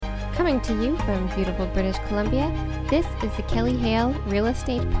Coming to you from beautiful British Columbia, this is the Kelly Hale Real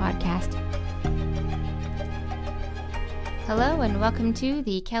Estate Podcast. Hello and welcome to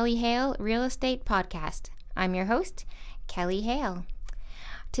the Kelly Hale Real Estate Podcast. I'm your host, Kelly Hale.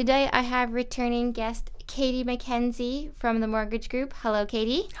 Today I have returning guest Katy Mackenzie from the Mortgage Group. Hello,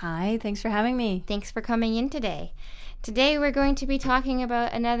 Katy. Hi, thanks for having me. Thanks for coming in today. Today we're going to be talking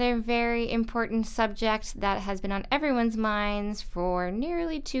about another very important subject that has been on everyone's minds for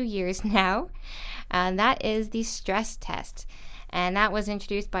nearly 2 years now, and that is the stress test. And that was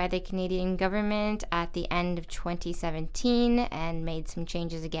introduced by the Canadian government at the end of 2017 and made some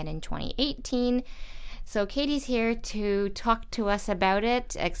changes again in 2018. So Katy's here to talk to us about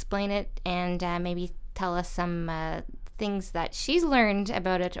it, explain it, and maybe tell us some things that she's learned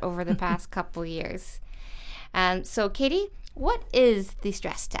about it over the past couple years. So Katy, what is the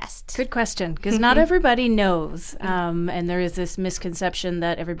stress test? Good question, because not everybody knows, and there is this misconception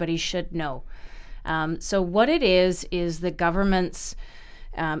that everybody should know. So what it is the government's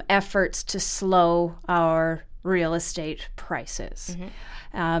efforts to slow our real estate prices.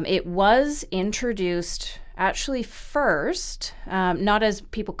 It was introduced actually first, not as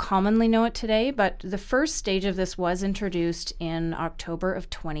people commonly know it today, but the first stage of this was introduced in October of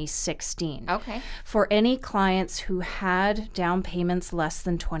 2016. Okay. For any clients who had down payments less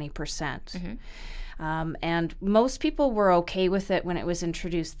than 20%. And most people were okay with it when it was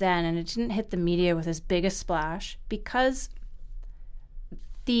introduced then, and it didn't hit the media with as big a splash because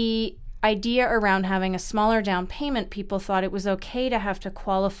the idea around having a smaller down payment, people thought it was okay to have to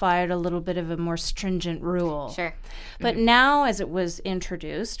qualify at a little bit of a more stringent rule. Sure. But now, as it was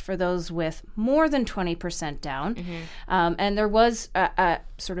introduced for those with more than 20% down, and there was a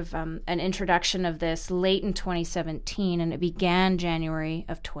sort of an introduction of this late in 2017, and it began January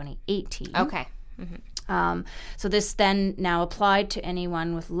of 2018. Okay. So this then now applied to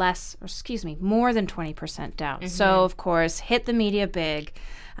anyone with more than 20% down. So, of course, hit the media big,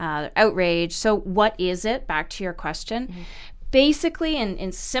 outrage. So what is it? Back to your question. Basically,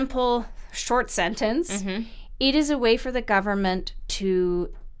 in simple, short sentence, it is a way for the government to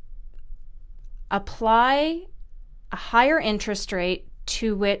apply a higher interest rate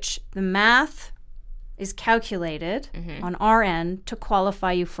to which the math is calculated on our end to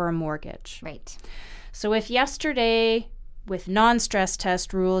qualify you for a mortgage. Right. So if yesterday, with non-stress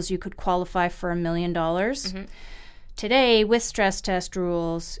test rules, you could qualify for $1 million, today, with stress test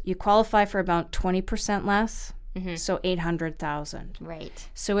rules, you qualify for about 20% less, so $800,000. Right.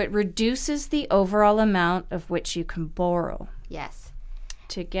 So it reduces the overall amount of which you can borrow. Yes.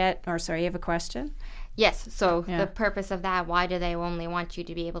 You have a question? Yes. So the purpose of that, why do they only want you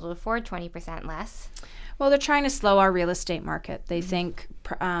to be able to afford 20% less? Well, they're trying to slow our real estate market. They think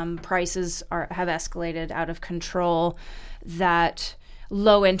prices have escalated out of control, that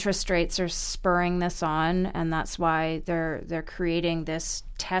low interest rates are spurring this on, and that's why they're creating this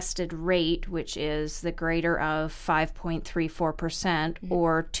tested rate, which is the greater of 5.34%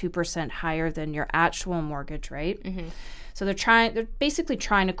 or 2% higher than your actual mortgage rate. So they're basically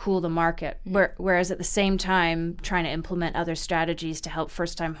trying to cool the market, whereas at the same time trying to implement other strategies to help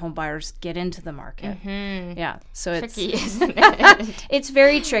first-time home buyers get into the market. Yeah, so Tricky, isn't it? It's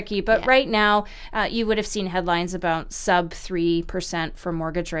very tricky, but right now you would have seen headlines about sub 3% for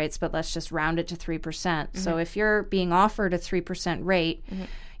mortgage rates, but let's just round it to 3%. So if you're being offered a 3% rate,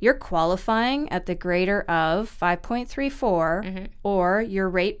 you're qualifying at the greater of 5.34 or your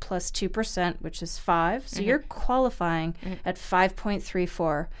rate plus 2%, which is 5. So you're qualifying at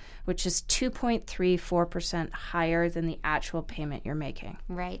 5.34, which is 2.34% higher than the actual payment you're making.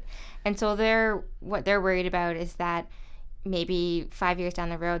 Right. And so what they're worried about is that maybe 5 years down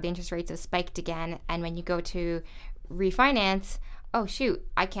the road, the interest rates have spiked again. And when you go to refinance, oh, shoot,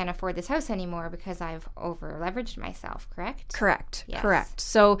 I can't afford this house anymore because I've over-leveraged myself, correct? Correct. Yes. Correct.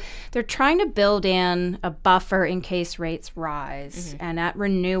 So they're trying to build in a buffer in case rates rise. And at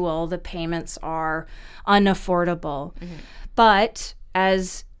renewal, the payments are unaffordable. But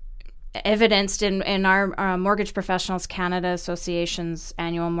as evidenced in our Mortgage Professionals Canada Association's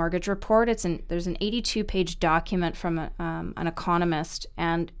annual mortgage report, there's an 82-page document from an economist,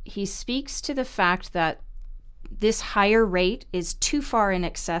 and he speaks to the fact that this higher rate is too far in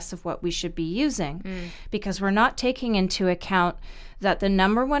excess of what we should be using because we're not taking into account that the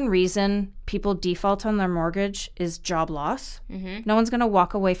number one reason people default on their mortgage is job loss. No one's going to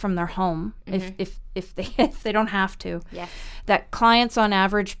walk away from their home if they don't have to. Yes. That clients on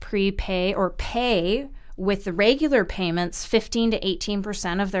average prepay or pay with the regular payments 15 to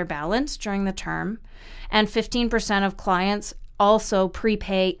 18% of their balance during the term, and 15% of clients also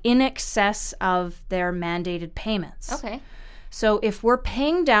prepay in excess of their mandated payments. Okay. So if we're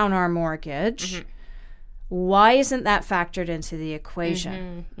paying down our mortgage, why isn't that factored into the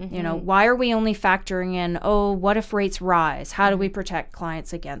equation? Why are we only factoring in, what if rates rise? How do we protect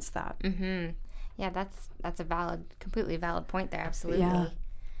clients against that? Yeah, that's a completely valid point there. Absolutely. Yeah.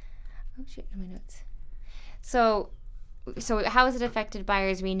 Oh, shoot, my notes. So how has it affected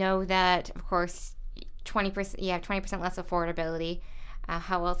buyers? We know that, of course, 20%. You have 20% less affordability.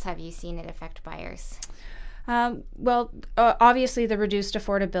 How else have you seen it affect buyers? Obviously the reduced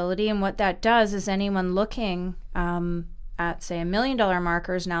affordability, and what that does is anyone looking at, say, $1 million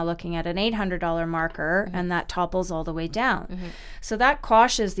marker is now looking at an $800 marker, and that topples all the way down. So that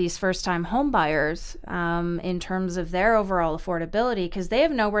quashes these first-time home buyers in terms of their overall affordability, because they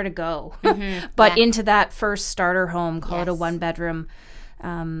have nowhere to go but into that first starter home, call it a one-bedroom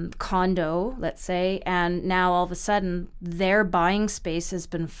condo, let's say, and now all of a sudden their buying space has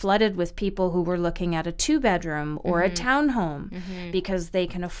been flooded with people who were looking at a 2-bedroom or a townhome because they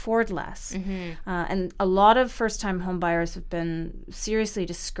can afford less. And a lot of first-time home buyers have been seriously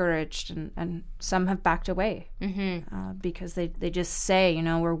discouraged, and some have backed away because they just say,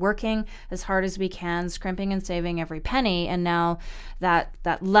 we're working as hard as we can, scrimping and saving every penny, and now that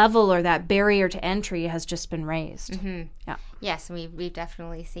level or that barrier to entry has just been raised. Yeah. Yes, we've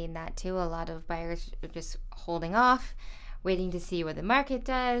definitely seen that too. A lot of buyers are just holding off, waiting to see what the market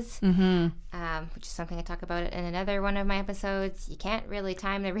does, which is something I talk about in another one of my episodes. You can't really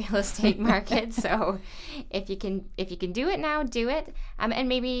time the real estate market, so if you can do it now, do it. And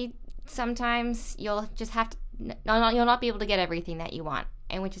maybe sometimes you'll just have to. You'll not be able to get everything that you want,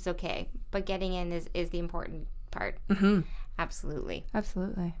 and which is okay. But getting in is the important part. Absolutely.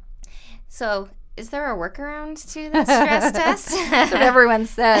 So, is there a workaround to this stress test? That's what everyone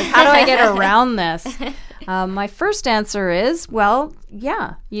says. How do I get around this? My first answer is,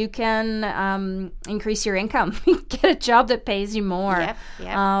 you can increase your income. Get a job that pays you more.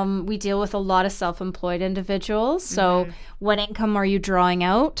 Yep. We deal with a lot of self-employed individuals. So what income are you drawing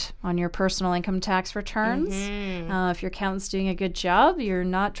out on your personal income tax returns? If your accountant's doing a good job, you're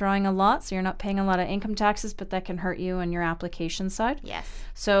not drawing a lot, so you're not paying a lot of income taxes, but that can hurt you on your application side. Yes.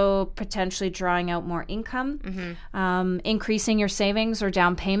 So potentially drawing out more income, increasing your savings or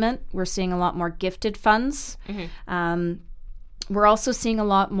down payment. We're seeing a lot more gifted funds. We're also seeing a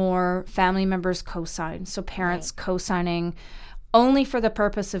lot more family members co-sign. So parents co-signing only for the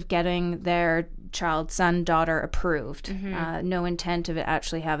purpose of getting their child, son, daughter approved. No intent of it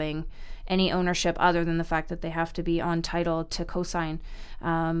actually having any ownership other than the fact that they have to be on title to co-sign,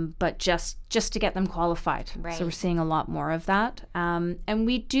 but just to get them qualified. Right. So we're seeing a lot more of that. And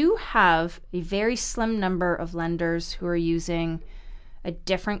we do have a very slim number of lenders who are using a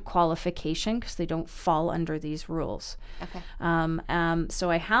different qualification because they don't fall under these rules. Okay. So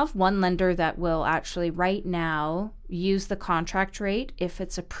I have one lender that will actually right now use the contract rate if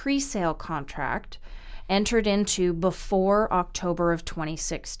it's a pre-sale contract entered into before October of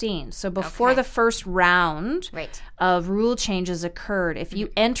 2016. So before the first round of rule changes occurred, if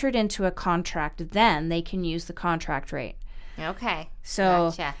you entered into a contract then, they can use the contract rate. Okay.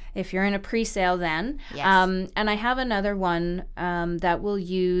 So if you're in a pre-sale then, and I have another one that will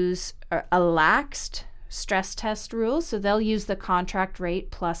use a laxed stress test rule. So they'll use the contract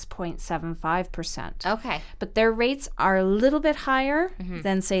rate plus 0.75%. Okay. But their rates are a little bit higher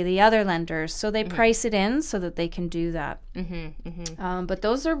than, say, the other lenders. So they price it in so that they can do that. But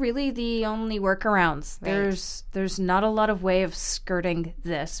those are really the only workarounds. Right. There's not a lot of way of skirting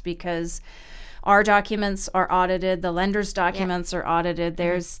this because our documents are audited, the lender's documents are audited.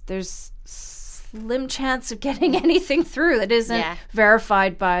 There's slim chance of getting anything through that isn't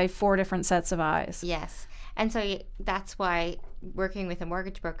verified by 4 different sets of eyes. Yes. And so that's why working with a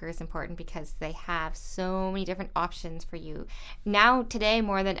mortgage broker is important, because they have so many different options for you now today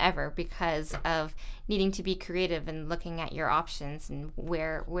more than ever, because of needing to be creative and looking at your options and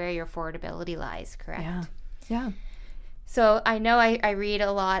where your affordability lies, correct? Yeah. So I know I read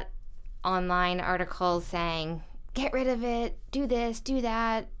a lot online articles saying, get rid of it, do this, do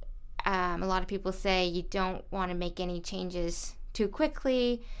that. A lot of people say you don't want to make any changes too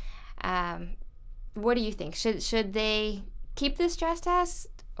quickly. What do you think? Should they keep the stress test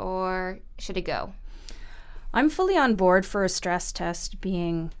or should it go? I'm fully on board for a stress test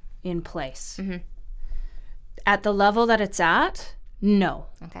being in place. At the level that it's at, no.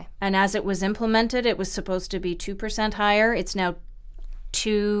 Okay. And as it was implemented, it was supposed to be 2% higher. It's now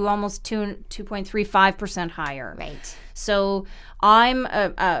almost 2.35% higher. Right. So I'm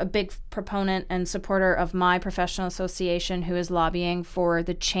a big proponent and supporter of my professional association, who is lobbying for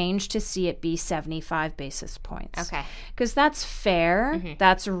the change to see it be 75 basis points. Okay. Because that's fair,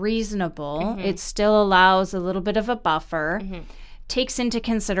 that's reasonable. It still allows a little bit of a buffer. Takes into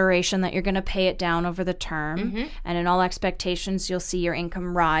consideration that you're going to pay it down over the term, and in all expectations, you'll see your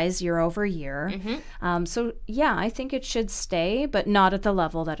income rise year over year. So, yeah, I think it should stay, but not at the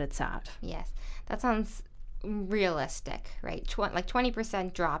level that it's at. Yes, that sounds realistic, right?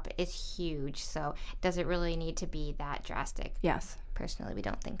 20% drop is huge, so does it really need to be that drastic? Yes. Personally, we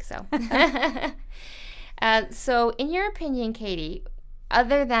don't think so. So, in your opinion, Katy,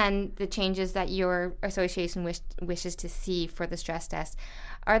 other than the changes that your association wishes to see for the stress test,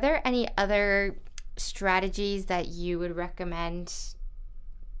 are there any other strategies that you would recommend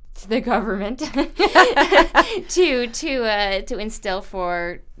to the government to instill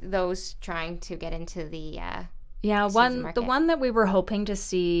for those trying to get into the the one that we were hoping to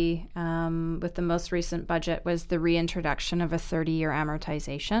see with the most recent budget was the reintroduction of a 30-year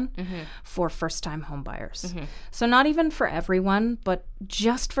amortization for first-time homebuyers. So not even for everyone, but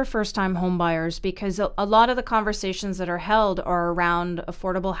just for first-time homebuyers, because a lot of the conversations that are held are around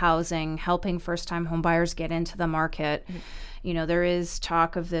affordable housing, helping first-time homebuyers get into the market. You know, there is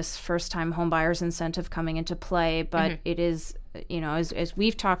talk of this first-time homebuyers incentive coming into play, but it is, you know, as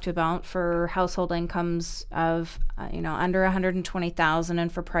we've talked about, for household incomes of, under $120,000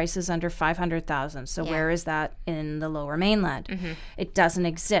 and for prices under $500,000. So where is that in the Lower Mainland? It doesn't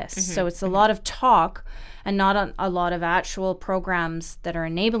exist. So it's a lot of talk and not a lot of actual programs that are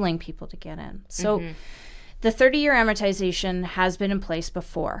enabling people to get in. So the 30-year amortization has been in place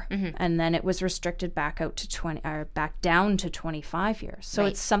before, and then it was restricted back down to 25 years. So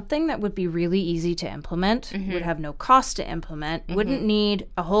it's something that would be really easy to implement, would have no cost to implement, wouldn't need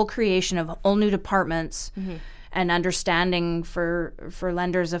a whole creation of all new departments and understanding for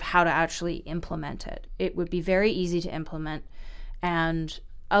lenders of how to actually implement it. It would be very easy to implement and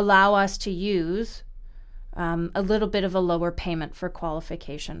allow us to use a little bit of a lower payment for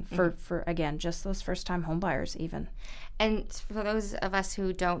qualification for again, just those first-time home buyers even. And for those of us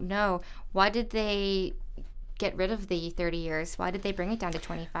who don't know, why did they get rid of the 30 years? Why did they bring it down to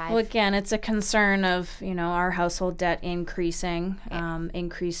 25? Well, again, it's a concern of, our household debt increasing,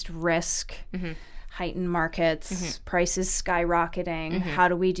 increased risk, heightened markets, prices skyrocketing. How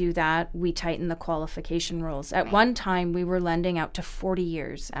do we do that? We tighten the qualification rules. At one time, we were lending out to 40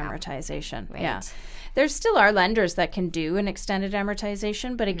 years amortization. Right. Yeah. There still are lenders that can do an extended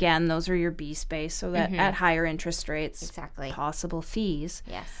amortization, but again, those are your B space, so that at higher interest rates, possible fees.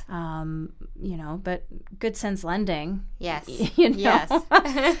 Yes. But good sense lending. Yes. Yes.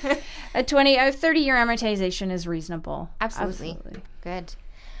 A 30-year amortization is reasonable. Absolutely. Good.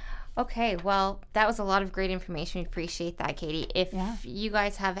 Okay, well, that was a lot of great information. We appreciate that, Katy. If you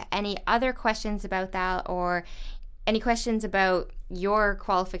guys have any other questions about that, or any questions about your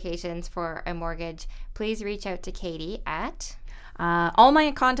qualifications for a mortgage, please reach out to Katy at... all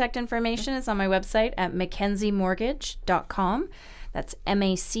my contact information is on my website at mackenziemortgage.com. That's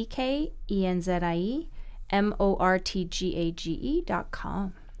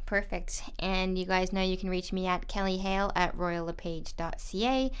Mackenziemortgage.com. Perfect. And you guys know you can reach me at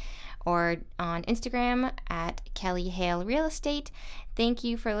kellyhale@royallepage.ca or on Instagram at Kelly Hale Real Estate. Thank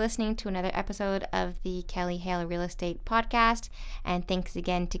you for listening to another episode of the Kelly Hale Real Estate Podcast. And thanks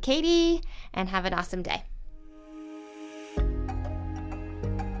again to Katy, and have an awesome day.